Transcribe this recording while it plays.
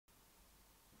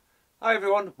Hi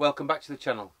everyone, welcome back to the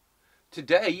channel.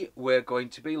 Today we're going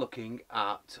to be looking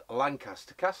at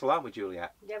Lancaster Castle, aren't we,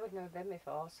 Juliet? Yeah, we've never been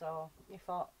before, so you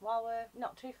thought, while we're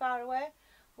not too far away,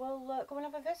 we'll go and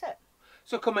have a visit.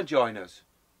 So come and join us.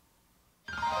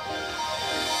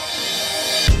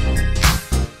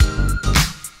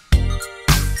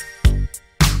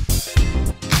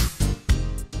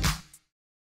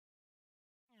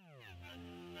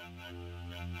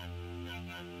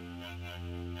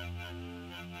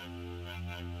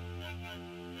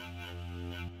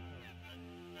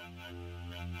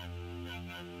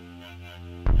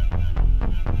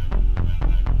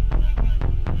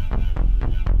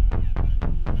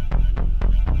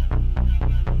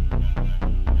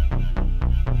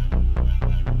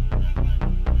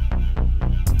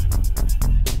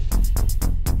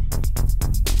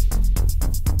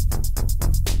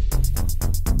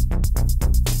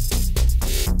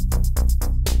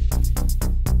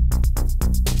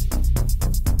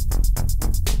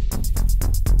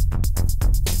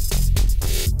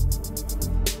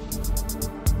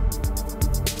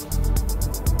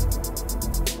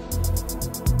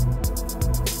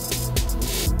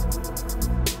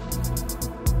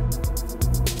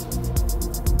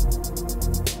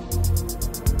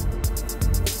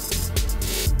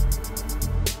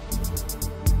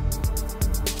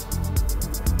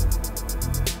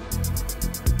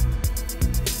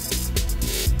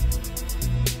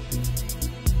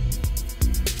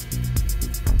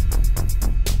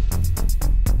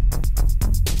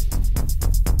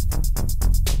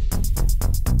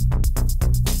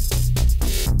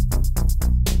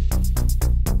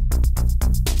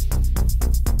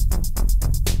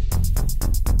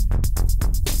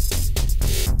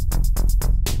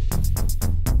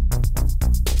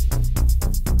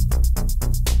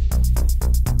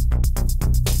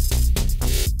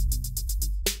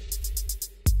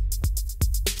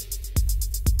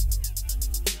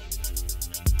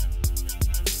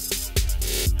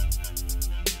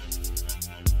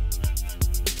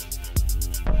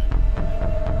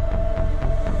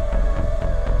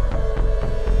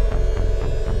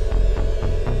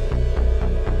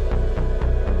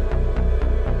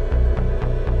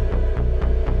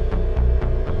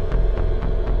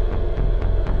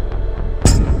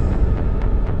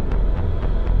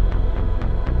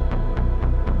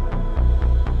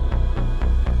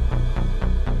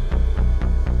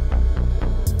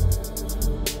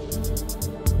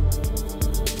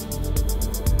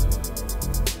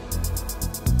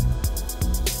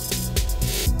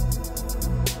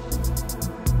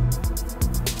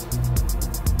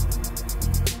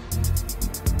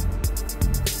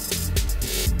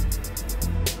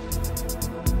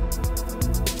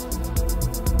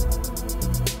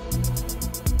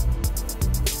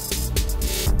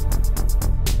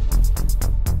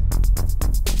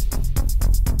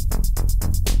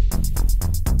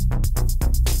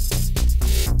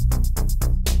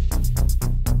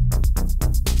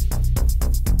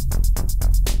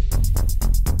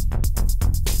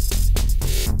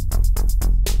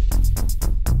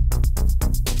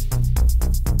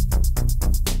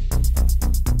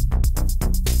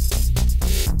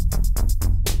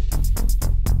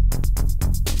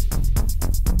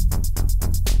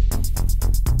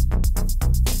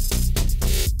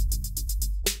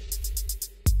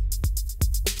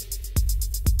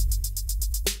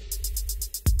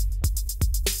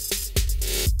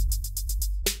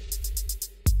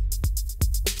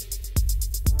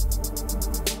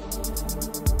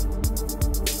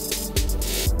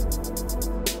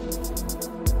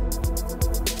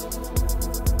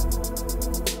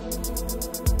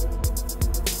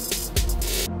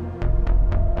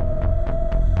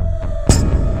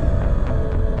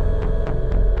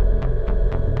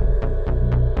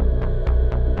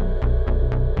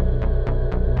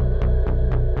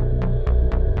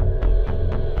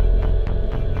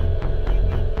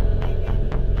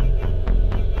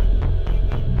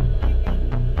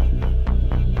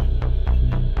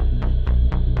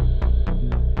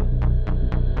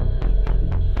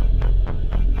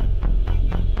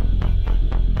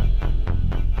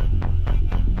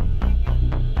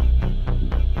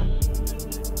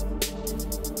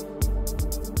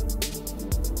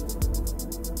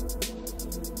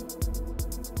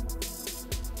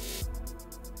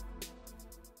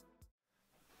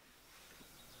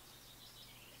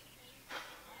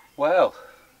 Well,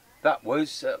 that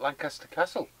was Lancaster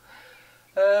Castle.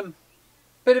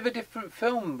 Bit of a different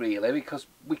film really, because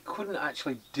we couldn't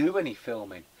actually do any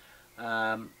filming.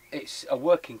 It's a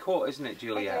working court, isn't it,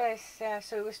 Juliet? It is, yeah,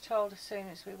 so we was told as soon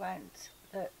as we went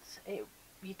that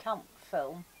you can't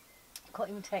film, you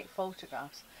can't even take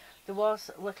photographs. There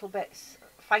was little bits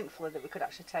thankfully that we could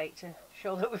actually take to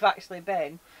show that we've actually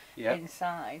been Yeah.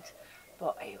 inside.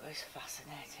 But it was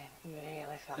fascinating,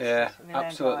 really fascinating. Yeah, Really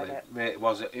absolutely.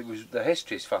 enjoyed It was. The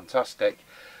history is fantastic,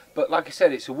 but like I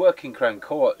said, it's a working Crown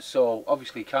Court, so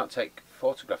obviously you can't take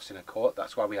photographs in a court.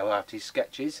 That's why we have artist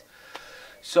sketches.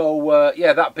 So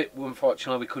yeah, that bit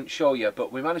unfortunately we couldn't show you,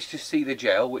 but we managed to see the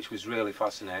jail, which was really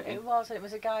fascinating. It was. It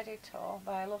was a guided tour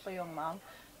by a lovely young man.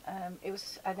 It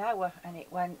was an hour, and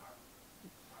it went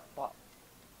what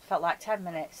felt like 10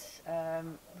 minutes.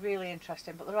 Really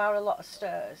interesting, but there are a lot of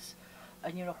stairs,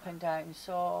 and you're up and down.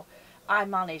 So I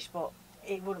managed, but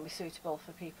it wouldn't be suitable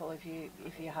for people if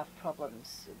you have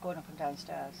problems going up and down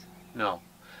stairs. No,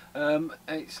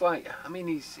 it's like, I mean,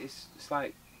 it's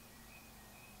like,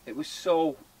 it was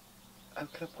so, how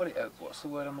can I put it out? What's the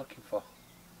word I'm looking for?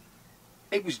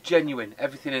 It was genuine,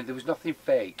 everything, there was nothing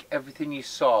fake, everything you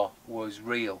saw was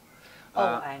real.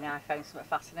 And I found something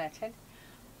fascinating.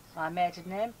 My maiden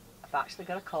name, I've actually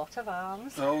got a coat of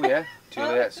arms. Oh yeah,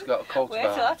 Juliet's got a coat of arms.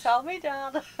 Wait till I tell me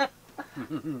dad.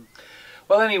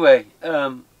 Well anyway,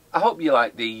 I hope you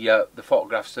like the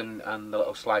photographs and the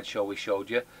little slideshow we showed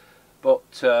you.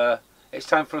 But it's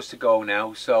time for us to go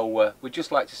now, so we'd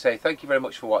just like to say thank you very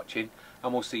much for watching,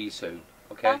 and we'll see you soon.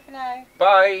 Okay? Bye for now.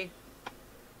 Bye!